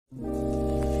Ayo,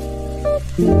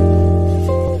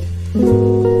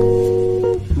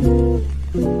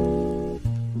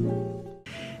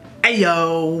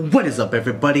 what is up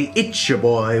everybody? It's your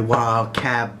boy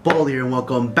Wildcat Bull here and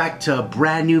welcome back to a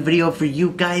brand new video for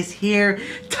you guys here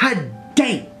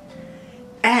today.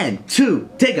 And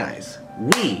today guys,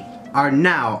 we are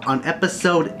now on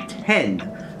episode 10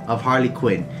 of Harley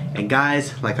Quinn. And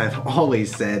guys, like I've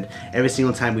always said, every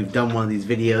single time we've done one of these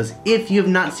videos, if you have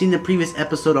not seen the previous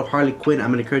episode of Harley Quinn, I'm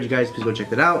gonna encourage you guys to go check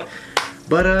that out.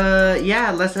 But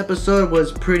yeah, last episode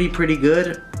was pretty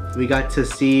good. We got to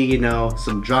see, you know,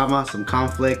 some drama, some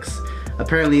conflicts.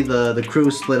 Apparently the crew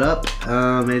split up.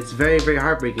 It's very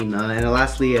heartbreaking. And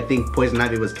lastly, I think Poison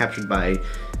Ivy was captured by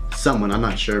someone, I'm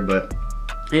not sure, but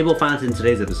maybe we'll find out in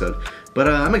today's episode. But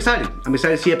I'm excited. I'm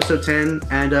excited to see episode 10,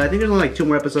 and I think there's only like 2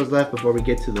 more episodes left before we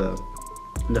get to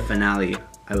the finale,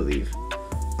 I believe.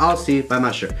 I'll see, but I'm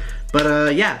not sure.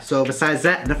 But yeah, so besides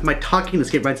that, enough of my talking. Let's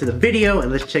get right into the video and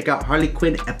let's check out Harley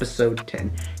Quinn episode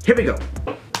 10. Here we go.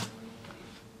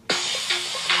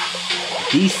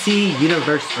 DC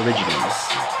Universe Originals.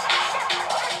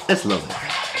 Let's love it.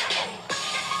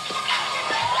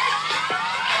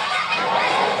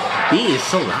 B is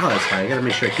so loud as far. I gotta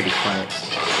make sure I keep it quiet.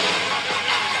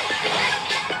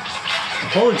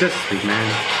 The whole Justice League,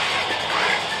 man.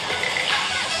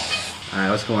 Alright,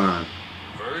 what's going on?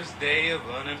 First day of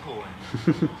unemployment.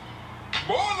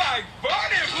 More like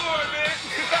fun employment!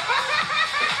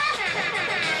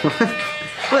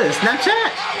 What is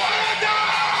Snapchat?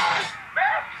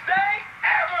 Best day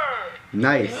ever!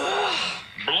 Nice.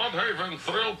 Bloodhaven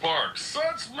Thrill Park,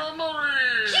 such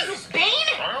memories! Jesus, Bane!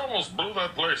 I almost blew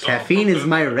that place Caffeine up, is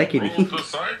my reckoning. moved the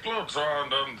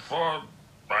cyclotron and thought,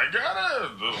 I got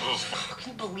it! This is... I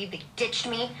can't believe they ditched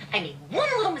me. I made one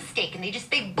little mistake and they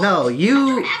No,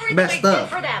 you messed up.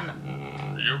 for them.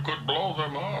 You could blow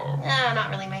them up. Not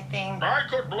really my thing. I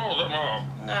could blow them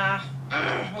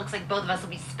up. Looks like both of us will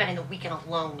be spending the weekend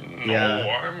alone. Yeah. No,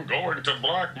 I'm going to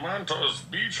Black Manta's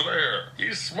beach lair.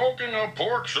 He's smoking a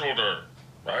pork shoulder.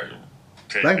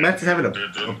 Black Manta's having a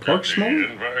pork smoke?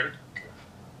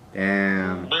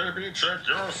 Damn. Baby, check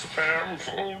your spam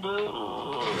folder.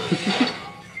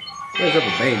 What's up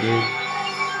with Bane, dude?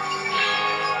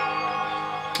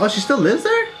 Oh, she still lives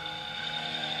there?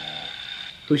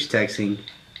 Who's she texting?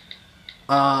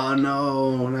 Oh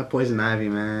no, not Poison Ivy,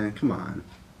 man. Come on.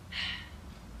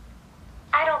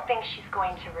 I don't think she's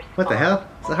going to respond. What the hell?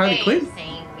 Is that Harley Quinn?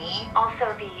 Saying me.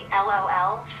 Also, the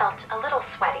LOL felt a little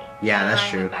sweaty. Yeah, that's I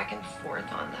true. went back and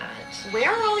forth on that. Where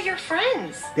are all your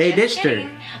friends? They Just ditched her.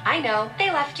 kidding. I know.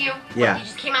 They left you. Yeah. What, you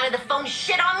just came out of the phone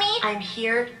shit on me? I'm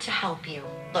here to help you.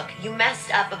 Look, you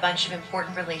messed up a bunch of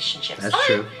important relationships. That's But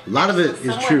true. A lot of it there's is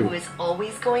someone true. who is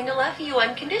always going to love you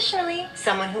unconditionally.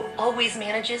 Someone who always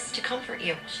manages to comfort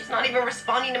you. She's not even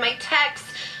responding to my texts.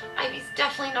 Ivy's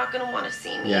definitely not going to want to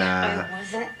see me. Yeah. I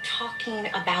wasn't talking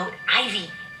about Ivy.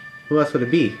 Who else would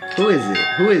it be? Who is it?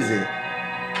 Who is it?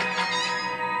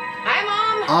 Hi,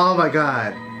 Mom. Oh my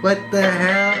god. What the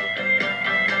hell?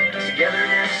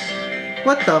 Togetherness,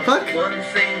 What the fuck? one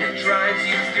thing that drives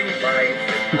you through life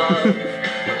and love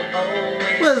will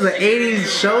always What is it, 80s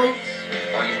show?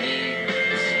 all you need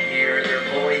is to hear their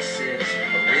voices,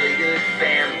 a really good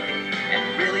family, and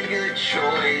really good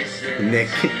choices. Nick.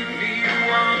 You need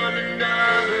one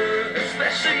another,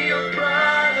 especially your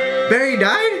brother. Barry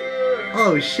died?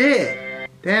 Oh shit.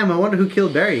 Damn, I wonder who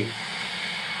killed Barry.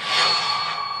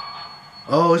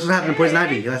 Oh, this was happening to Poison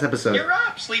Ivy last episode. You're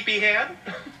up, sleepyhead.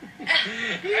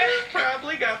 You've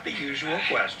probably got the usual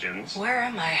questions. Where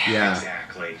am I? Yeah.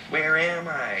 Exactly. Where am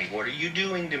I? What are you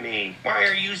doing to me? Why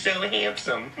are you so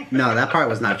handsome? No, that part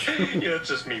was not true. Yeah, it's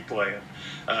just me playing.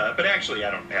 But actually,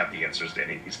 I don't have the answers to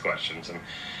any of these questions. I'm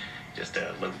just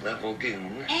a low-level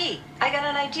goon. Hey, I got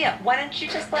an idea. Why don't you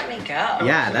just let me go?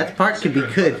 Yeah, that part could be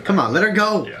good. Come on, let her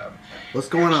go. Yeah. What's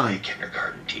going Actually, on? a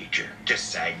kindergarten teacher.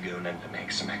 Just side gooning to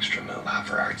make some extra moolah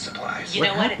for art supplies. You What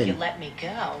know what? If you happened? let me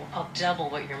go, I'll double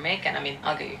what you're making. I mean,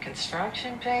 I'll get you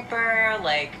construction paper,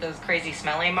 like those crazy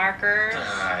smelly markers.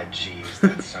 Ah, jeez,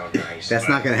 that's so nice. That's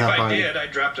not gonna help, If I Harley. did, I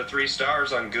dropped a 3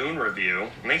 stars on Goon Review,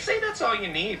 and they say that's all you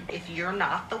need. If you're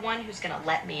not the one who's gonna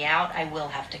let me out, I will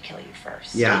have to kill you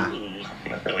first. Yeah. Ooh,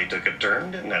 that really took a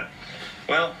turn, didn't it?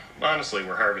 Well, honestly,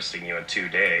 we're harvesting you in 2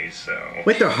 days, so...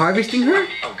 Wait, they're harvesting her?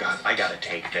 Oh, God, I gotta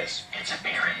take this. It's a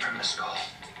parent from the school.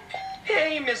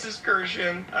 Hey, Mrs.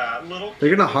 Kirshen. Little...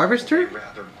 They're gonna harvest her?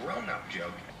 Rather grown-up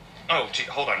joke. Oh, gee,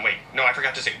 hold on, wait. No, I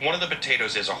forgot to say, one of the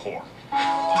potatoes is a whore.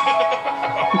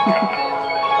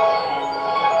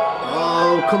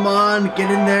 Oh, come on, get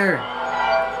in there.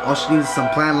 All she needs is some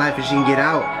planned life and she can get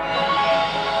out.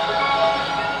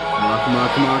 Come on, come on,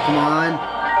 come on, come on.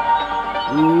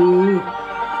 Ooh.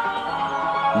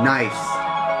 Nice.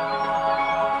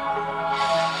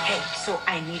 Hey, so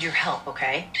I need your help,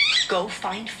 okay? Go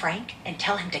find Frank and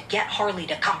tell him to get Harley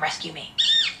to come rescue me.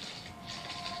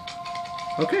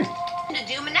 Okay. To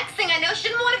do, and next thing I know, she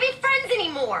didn't want to be friends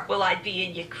anymore. Well, I'd be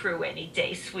in your crew any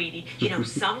day, sweetie. You know,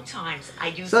 sometimes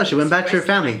I do. So she went back to her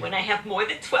family. When I have more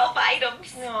than 12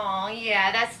 items. Oh,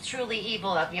 yeah, that's truly evil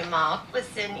of you, Ma.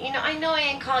 Listen, you know, I know I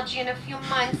ain't called you in a few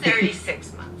months.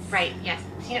 36 months. Right, yes.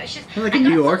 You know, it's just You're like a I got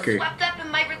New so Yorker. swept up in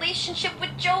my relationship with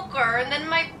Joker, and then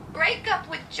my breakup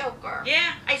with Joker.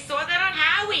 Yeah, I saw that on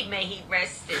Howie. May he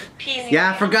rest in peace.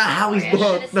 Yeah, I forgot how he's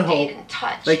booked the whole.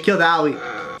 They killed Owie.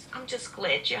 I'm just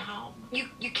glad you're home. You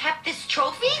kept this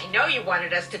trophy? I know you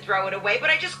wanted us to throw it away, but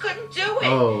I just couldn't do it.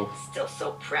 Oh. Still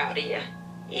so proud of you,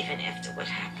 even after what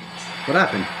happened. What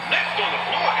happened? Next on the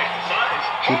floor,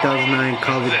 exercise. 2009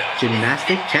 college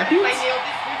gymnastic champions? If I nail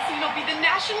this routine, I'll be the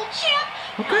national champ.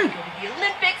 Okay. I'll go to the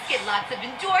Olympics, get lots of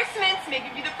endorsements, maybe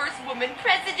be the first woman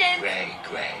president. Great.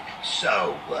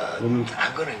 So, Woman.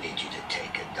 I'm gonna need you to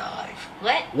take a dive.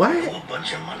 What? A What? whole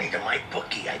bunch of money to my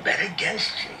bookie. I bet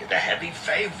against you. You're the heavy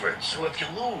favorite. So if you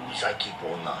lose, I keep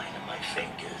all 9 of my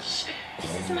fingers.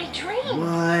 This is my dream.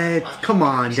 What? Come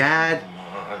on, Dad.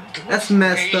 Come on, do it That's for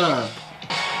messed me. up.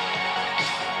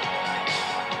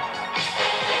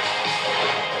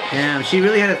 Damn, she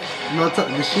really had a. No,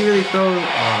 did she really throw?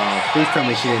 Oh, please tell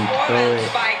me she didn't throw Performance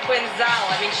it. by QUINN'S.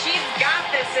 I mean, she's got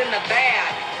this in the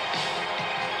bag.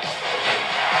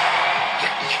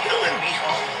 You're killing me,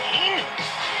 Harleen.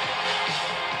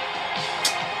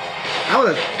 I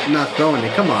would have not thrown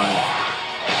it. Come on.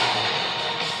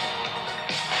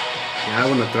 Yeah, I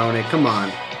wouldn't have thrown it. Come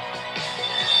on.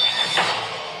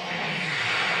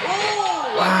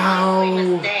 Ooh, Wow. a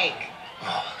mistake.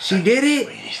 Oh, She did it?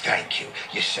 sweetie, thank you.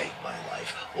 You saved my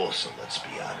life. Also, let's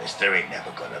be honest, there ain't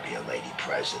never gonna be a lady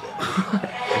president.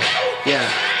 Yeah.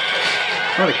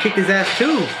 I would have kicked his ass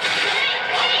too.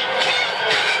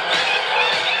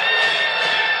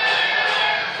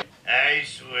 Hey,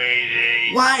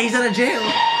 sweetie. Why? He's out of jail.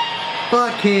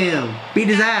 Fuck him. Beat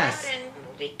his ass. And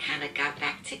we kind of got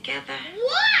back together.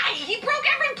 Why? He broke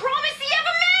every promise he ever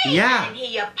made. Yeah. And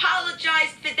he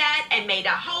apologized for that and made a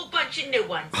whole bunch of new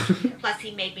ones. Plus,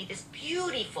 he made me this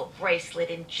beautiful bracelet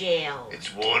in jail.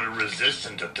 It's water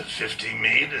resistant up to 50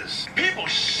 meters. People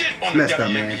shit on Messed the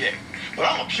up, WNBA, man. but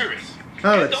I'm a purist.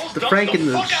 Oh, Get it's those the dunks Frank and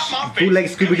the fuck out my face.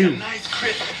 bootleg Give me Scooby-Doo. a nice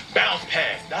crisp bounce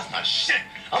pass. That's my shit.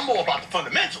 I'm more about the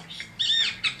fundamentals.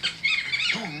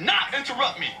 Do not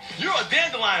interrupt me. You're a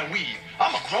dandelion weed.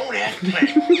 I'm a grown-ass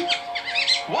plant.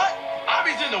 What?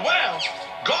 Ivy's in the well.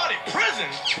 Guarded prison.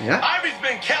 Yeah. Ivy's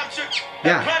been captured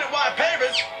Yeah. at planet-wide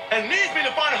Paris and needs me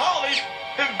to find Harley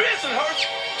in Bensonhurst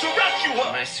to rescue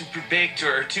her. My super baked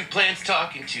or two plants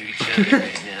talking to each other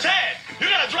right now. Chad, you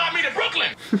gotta drive me to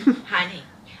Brooklyn. Honey,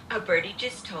 a birdie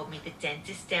just told me the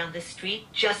dentist down the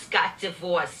street just got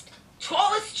divorced.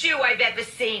 Tallest Jew I've ever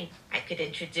seen. I could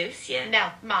introduce you. No,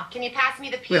 Ma, can you pass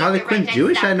me the pizza? Wait, Harley right Quinn's next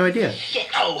Jewish? up? I had no idea. Shit.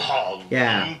 Oh, Harleen.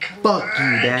 Yeah. Come Fuck you,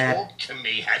 on, Dad. Talk to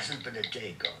me. Hasn't been a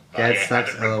day gone by. Dad I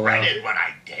sucks, haven't LOL. regretted what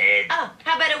I did. Oh,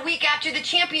 how about a week after the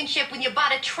championship when you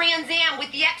bought a Trans Am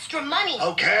with the extra money?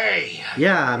 Okay.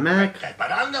 Yeah, Mac.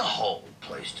 But on the whole,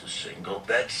 placed a single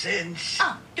bet since.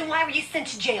 Oh, then why were you sent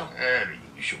to jail? The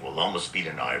usual, almost beat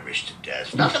an Irish to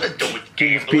death. Nothing to do with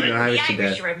beat an gambling. Irish The to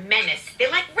Irish death. are a menace. They're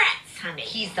like rats, honey.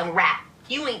 He's the rat.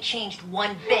 You ain't changed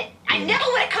one bit. I never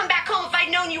would have come back home if I'd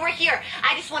known you were here.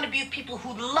 I just want to be with people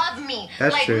who love me.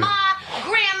 That's like true. Ma,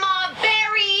 Grandma,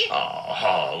 Barry. Oh,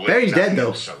 Harlan, Barry's dead, I feel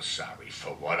though. so sorry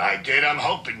for what I did. I'm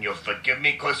hoping you'll forgive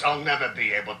me, because I'll never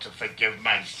be able to forgive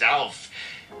myself.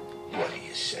 What do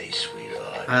you say,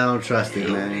 sweetheart? I don't trust it,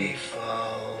 man.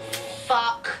 Beautiful.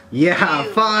 Fuck. Yeah, you.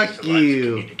 fuck Thanks a lot for you.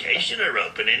 communication are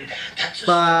opening. That's a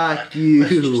Fuck start. you.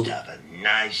 Let's just have a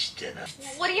nice dinner.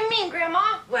 What do you mean,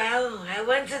 Grandma? Well, I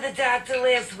went to the doctor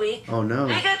last week. Oh no.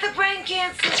 I got the brain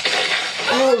cancer.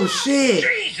 Oh shit.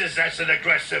 Jesus, that's an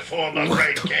aggressive form of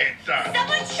brain cancer.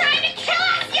 Someone's trying to kill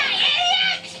us, you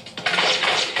idiot!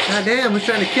 God damn, who's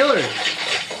trying to kill her?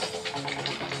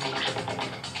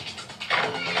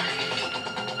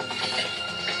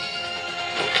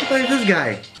 What is this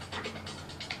guy?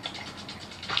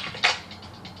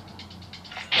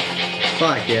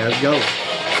 Fuck yeah, let's go.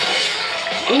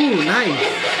 Ooh, nice.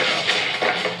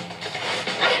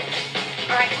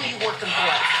 All right, who you working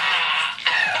for?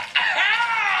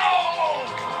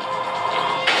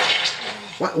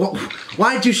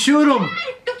 Why did you shoot him?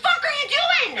 The fuck are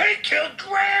you doing? He killed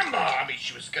Grandma. I mean,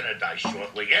 she was gonna die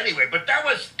shortly anyway, but that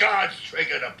was God's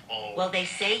trigger to pull. Well, they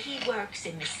say he works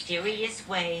in mysterious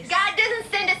ways. God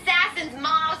doesn't send assassins,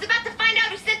 Ma. I was about to find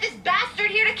out who sent this bastard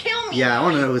here to kill me. Yeah, I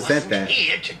want to know who said Wasn't that.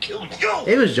 here to kill you.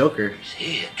 It was Joker. He's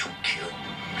here to kill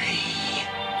me.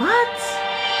 What?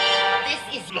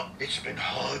 This is... Look, it's been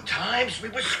hard times. We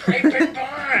were scraping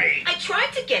by. I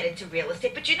tried to get into real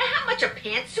estate, but you know how much a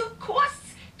pantsuit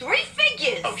costs? 3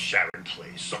 figures. Oh, Sharon,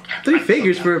 please. Look, 3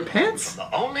 figures look, for pants? from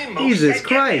the only moves Jesus that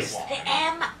get Christ. me The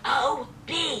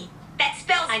M-O-B. That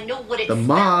spells... I know what it The spells,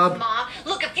 mob. Ma.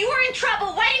 Look, if you were in trouble,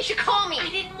 why didn't you call me? I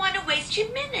didn't want to waste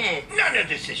your minutes. None of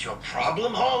this is your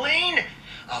problem, Harleen.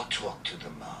 I'll talk to the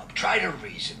mob. Try to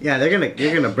reason. Yeah, you're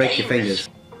gonna break your fingers.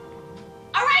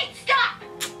 All right, stop.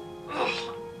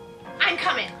 Ugh. I'm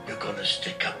coming. You're gonna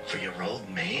stick up for your old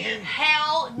man?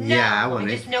 Hell no. Yeah, I want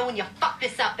it. just know when you fuck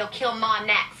this up, they'll kill Ma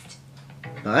next.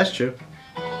 No, that's true.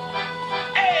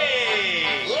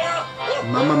 Hey!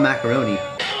 Mama Macaroni.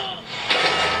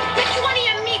 Which one of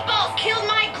your meatballs killed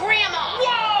my grandma?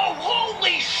 Whoa!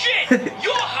 Holy shit!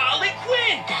 You're Harley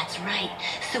Quinn! That's right.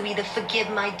 So either forgive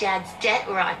my dad's debt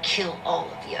or I kill all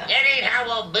of you. That ain't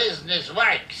how a business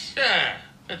works. Yeah,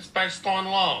 it's based on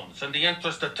loans and the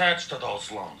interest attached to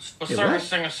those loans. We're Yeah, what?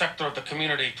 servicing a sector of the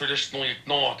community traditionally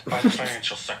ignored by the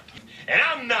financial sector. And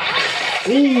I'm not. Ever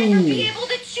be able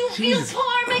to chew veal Jesus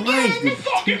parm Christ, again? dude.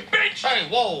 Fucking bitch! Hey,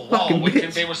 whoa, Fucking we can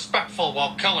bitch. be respectful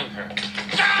while killing her.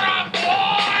 Shut up,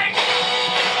 boy!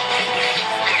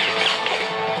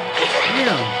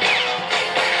 Damn.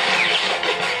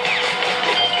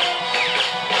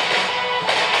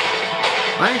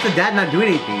 Why is the dad not doing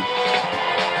anything?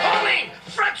 Harleen,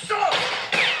 front sword!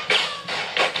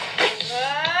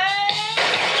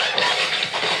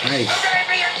 Nice. Gave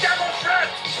me a double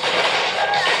front!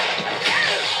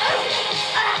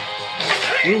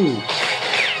 Ooh.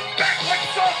 Backward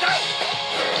sword out!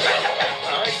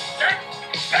 I said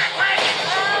backward!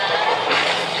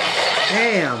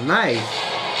 Damn, nice.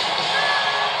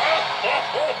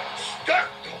 Stuck!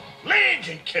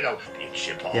 Landing, kiddo! Big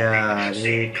ship, Harleen. Yeah,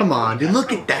 dude. Come on, dude.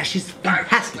 Look at that. She's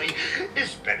fantastic.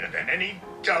 It's better than any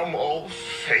dumb old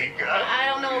figure. I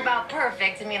don't know about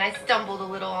perfect. I mean, I stumbled a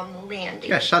little on the landing. You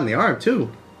got shot in the arm, too.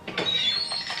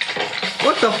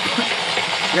 What the fuck?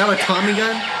 You have a Tommy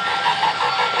gun?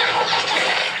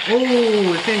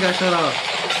 Oh, the thing got shut off.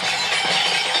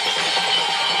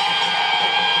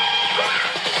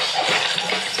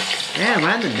 Damn,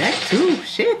 right in the neck, too.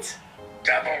 Shit.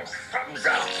 Double thumbs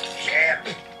up, champ.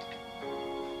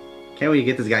 Can't wait to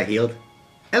get this guy healed.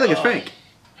 Hey, look, it's Frank.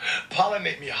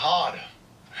 Pollinate me harder.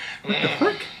 What the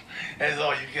fuck? That's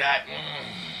all you got.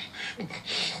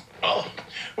 Oh,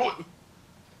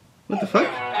 What the fuck? where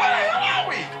the hell are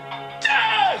we?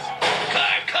 Jazz!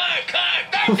 Car!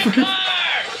 Back to car!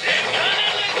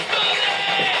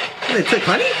 They took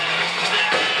honey?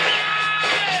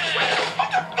 What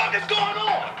the fuck is going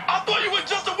on? I thought you were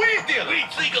just a weed dealer.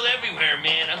 Weed's legal everywhere,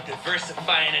 man. I'm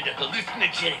diversifying into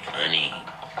hallucinogenic honey.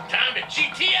 Time to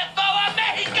GTFO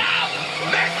Mexico!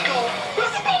 Mexico?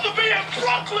 We're supposed to be in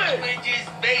Brooklyn! Which is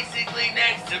basically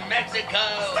next to Mexico.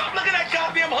 Stop looking at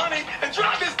goddamn honey and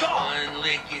drive this car! One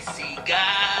lick, you see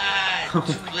God.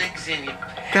 2 licks and you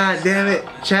pass. God damn it.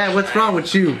 Chad, what's wrong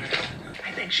with you?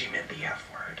 I think she meant the F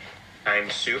word. I'm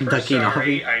super Ducky and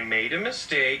sorry. Harvey. I made a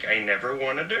mistake. I never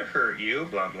wanted to hurt you.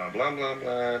 Blah, blah, blah, blah,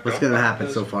 blah. What's Don't gonna buy happen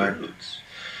those so far? boots.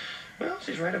 Well,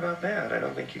 she's right about that. I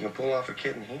don't think you can pull off a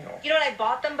kitten heel. You know what? I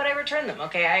bought them, but I returned them.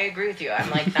 Okay, I agree with you. I'm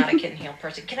like not a kitten heel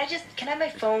person. Can I have my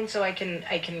phone so I can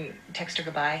text her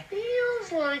goodbye?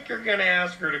 Feels like you're gonna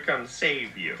ask her to come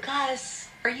save you. Gus,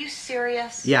 are you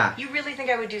serious? Yeah. You really think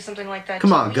I would do something like that?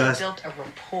 Come on, We have Gus. built a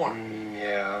rapport.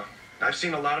 Yeah. I've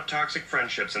seen a lot of toxic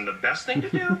friendships, and the best thing to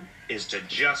do is to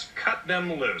just cut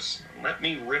them loose. Let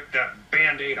me rip that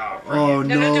Band-Aid off for Oh, you.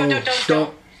 no.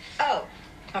 Don't. Oh,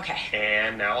 okay.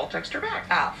 And now I'll text her back.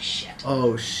 Oh shit.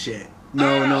 Oh, shit.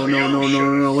 No. You What's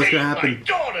should've gonna seen happen? My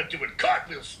daughter doing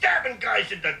cartwheels, stabbing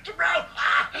guys in the throat.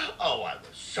 Oh, I was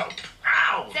so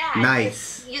proud. Dad,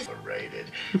 Nice. You... Overrated.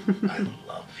 I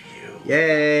love you.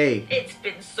 Yay. It's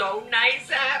been so nice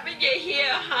having you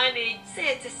here, honey.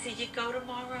 Sad to see you go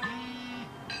tomorrow.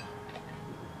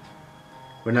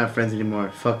 We're not friends anymore.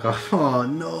 Fuck off. Oh,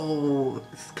 no.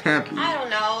 This can't be. I don't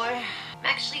know. I'm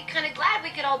actually kind of glad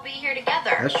we could all be here together.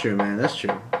 That's true, man. That's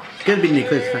true. It's good to be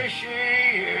Nicholas. Here she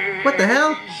is. What the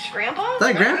hell? Grandpa? Is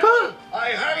that Grandpa?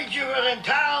 I heard you were in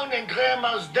town and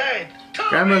Grandma's dead. Two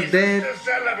Grandma's reasons dead? to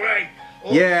celebrate.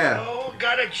 Yeah. Oh,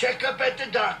 got a checkup at the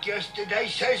doc yesterday.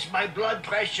 Says my blood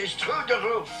pressure's through the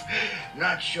roof.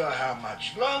 Not sure how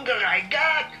much longer I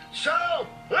got, so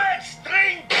let's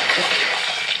drink.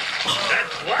 That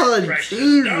blood Oh, pressure,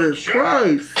 Jesus don't you?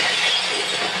 Christ.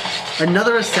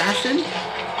 Another assassin?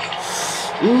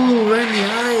 Ooh, right in the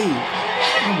eye.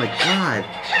 Oh, my God.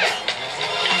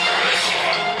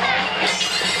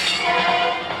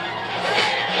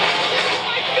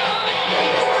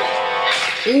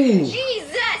 Ooh.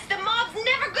 Jesus, the mob's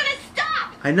never gonna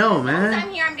stop. I know, As long as man. I'm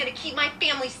here, I'm gonna keep my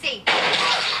family safe.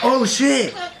 Oh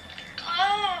shit.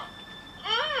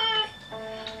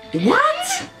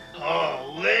 What?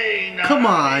 Oh, Lena. Come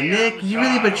on, Nick. You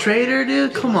really betrayed her,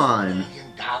 dude? Come on.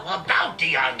 $1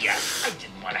 bounty on you. I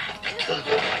didn't want to have to kill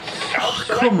you myself,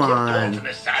 so Come I tipped on. off an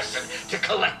assassin to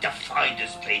collect a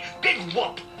finder's fee. Big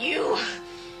whoop. You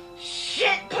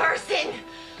shit person.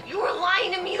 You were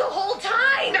lying to me the whole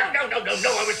time. No,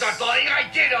 I was not lying. I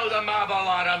did owe the mob a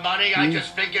lot of money. I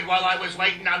just figured while I was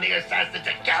waiting on the assassin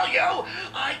to kill you,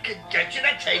 I could get you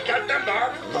to take out the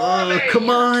mob for me. Oh, come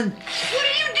on. What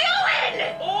are you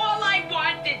doing? All I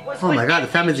wanted was Oh my God, the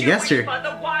family's against her.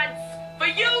 Mother wants for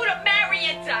you to marry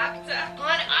a doctor.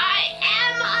 But I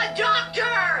am a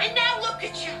doctor. And now look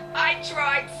at you. I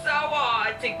tried so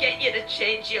hard to get you to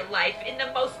change your life in the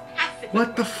most passive.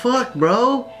 What the fuck,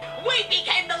 bro? We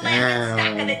became the laughing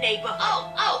stock of the neighborhood.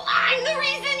 Oh, I'm the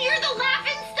reason you're the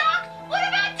laughing stock? What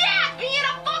about Dad being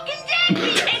a fucking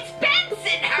deadbeat? It's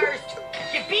Bensonhurst.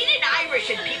 You're beating Irish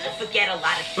and people forget a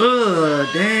lot of things. Ugh,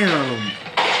 damn.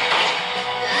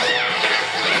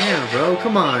 Damn, bro,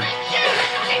 come on.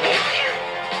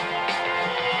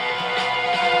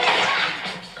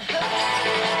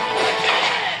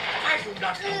 I do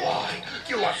not know why.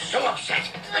 You are so upset.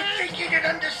 I think you can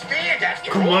understand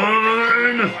after Come all.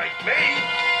 on. Like me.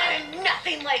 I'm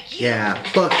nothing like you. Yeah,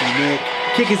 fuck you, Nick.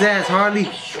 Kick his ass, Harley.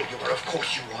 Sure you are, of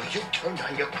course you are. You turned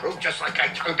on your crew just like I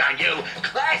turned on you.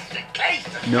 Classic case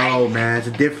of No, man, it's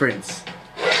a difference.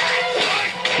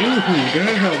 Ooh,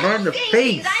 damn, right in the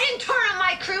face. I didn't turn on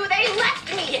my crew. They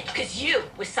left me. Because you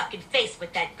were sucking face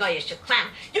with that guyish clown.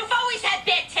 You've always had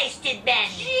bad taste in men.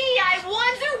 Gee, I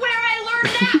wonder where I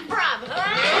learned that from.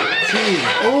 Jeez,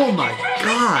 oh my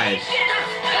God.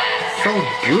 So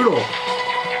brutal.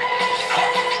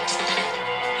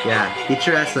 Yeah, get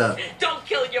your ass up. Don't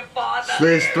kill your father.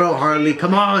 Slit his throat, Harley.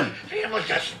 Come on. Family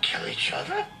doesn't kill each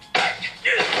other.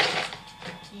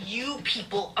 You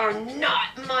people are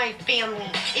not my family.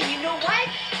 And you know what?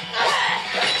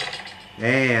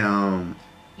 Damn.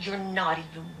 You're not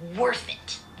even worth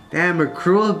it. Damn, her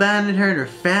crew abandoned her and her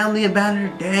family abandoned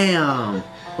her. Damn.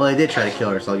 Well, they did try to kill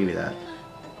her, so I'll give you that.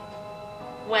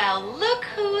 Well, look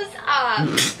who's up.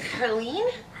 Harleen?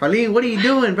 Harleen, what are you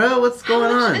doing, bro? What's going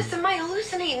How much on? of this am I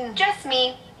hallucinating? Just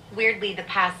me. Weirdly, the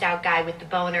passed out guy with the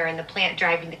boner and the plant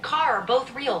driving the car are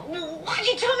both real. Why'd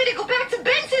you tell me to go back to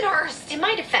Bensonhurst? In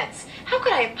my defense, how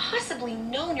could I have possibly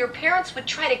known your parents would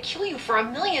try to kill you for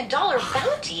 $1 million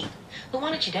bounty? Who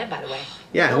wanted you dead, by the way?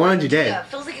 Yeah, who wanted you dead? Yeah,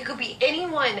 feels like it could be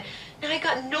anyone. Now I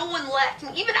got no one left,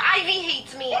 and even Ivy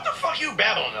hates me. What the fuck you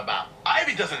babbling about?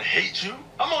 Ivy doesn't hate you.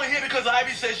 I'm only here because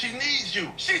Ivy says she needs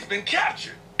you. She's been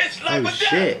captured. It's life Oh or death.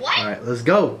 shit. What? Alright, let's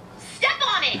go. Step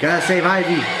on it. You gotta save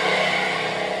Ivy.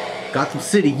 Gotham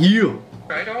City, you.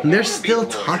 I don't And they're wanna still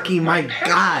be a lawyer. talking, my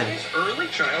God. His early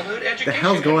childhood education. The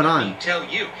hell's going Let on? me tell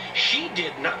you, she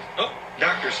did not. Oh,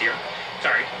 doctor's here.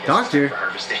 Sorry. Doctor? For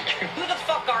harvesting. Who the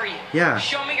fuck are you? Yeah.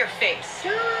 Show me your face.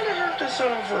 Gonna have to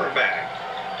settle for a bag.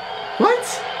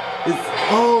 What?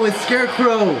 It's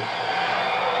Scarecrow.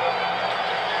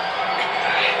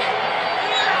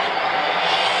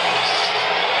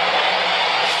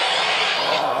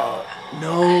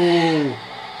 No.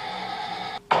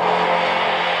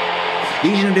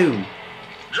 Legion of Doom.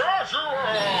 Joshua!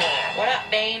 What up,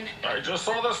 Bane? I just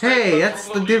saw the Hey, statement that's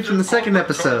from the dude from the Legion second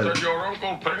corporate card episode. that your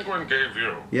Uncle Penguin gave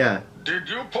you. Yeah. Did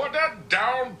you put a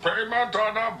down payment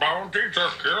on a bounty to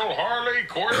kill Harley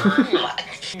Quinn?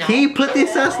 No. Can you put the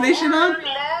assassination on?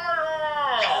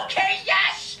 Liar! Okay,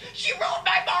 yes! She ruined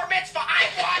my bar mitzvah! I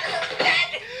want her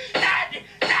dead! Dead!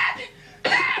 Dead!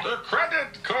 Dead! The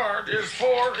credit card is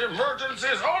for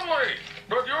emergencies only.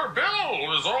 But your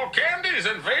bill is all candies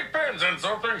and vape pens and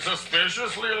something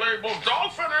suspiciously labeled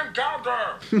dolphin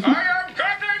encounter. I am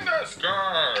cutting this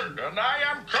card, and I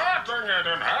am cutting it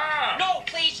in half. No,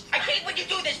 please! I hate when you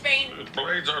do this, Bane! The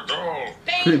blades are dull.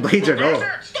 The Bane! blades are dull.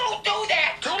 Don't do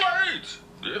that! Too late.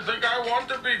 Do you think I want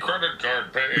to be credit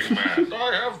card paying, man?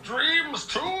 I have dreams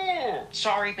too.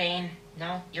 Sorry, Bane.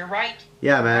 No, you're right.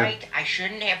 Yeah, man. Right. I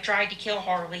shouldn't have tried to kill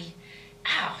Harley.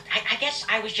 Oh, I guess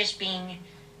I was just being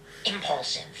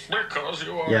impulsive. Because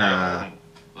you are Yeah. young.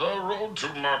 The road to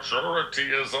maturity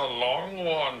is a long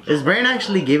one. Is Brain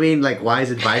actually giving like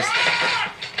wise advice?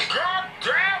 God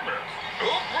damn it! Who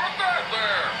put that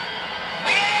there?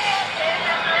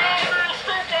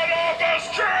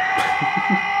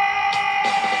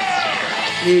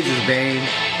 Jesus, Bane.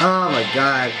 Oh my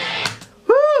God.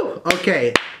 Woo.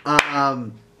 Okay.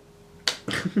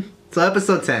 So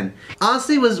episode 10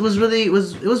 honestly was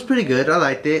pretty good. I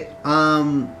liked it.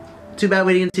 too bad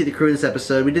we didn't see the crew in this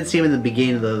episode. We did see him in the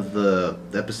beginning of the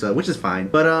episode, which is fine.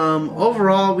 But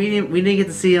overall, we didn't get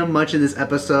to see him much in this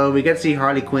episode. We got to see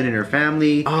Harley Quinn and her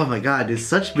family. Oh my god, there's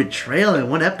such betrayal in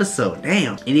one episode.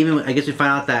 Damn. And even I guess we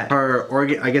find out that her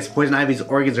Poison Ivy's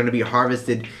organs are gonna be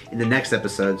harvested in the next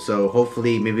episode. So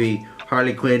hopefully, maybe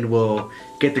Harley Quinn will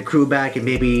get the crew back and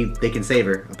maybe they can save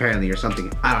her, apparently, or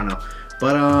something. I don't know.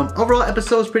 But overall,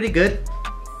 episode's pretty good.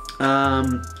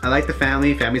 I like the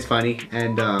family. Family's funny.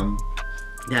 And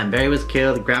yeah, Barry was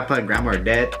killed. Grandpa and Grandma are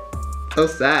dead. So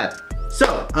sad.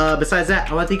 So, besides that,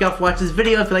 I want to thank y'all for watching this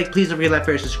video. If you like, please don't forget to like,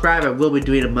 share, subscribe. I will be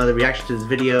doing another reaction to this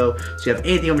video. So if you have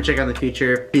anything you want to check out in the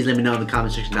future, please let me know in the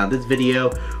comment section down this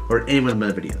video or any one of my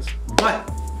other videos. But,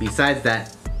 besides that,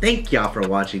 thank y'all for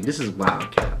watching. This is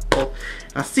Wildcat.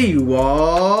 I'll see you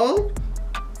all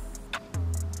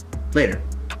later.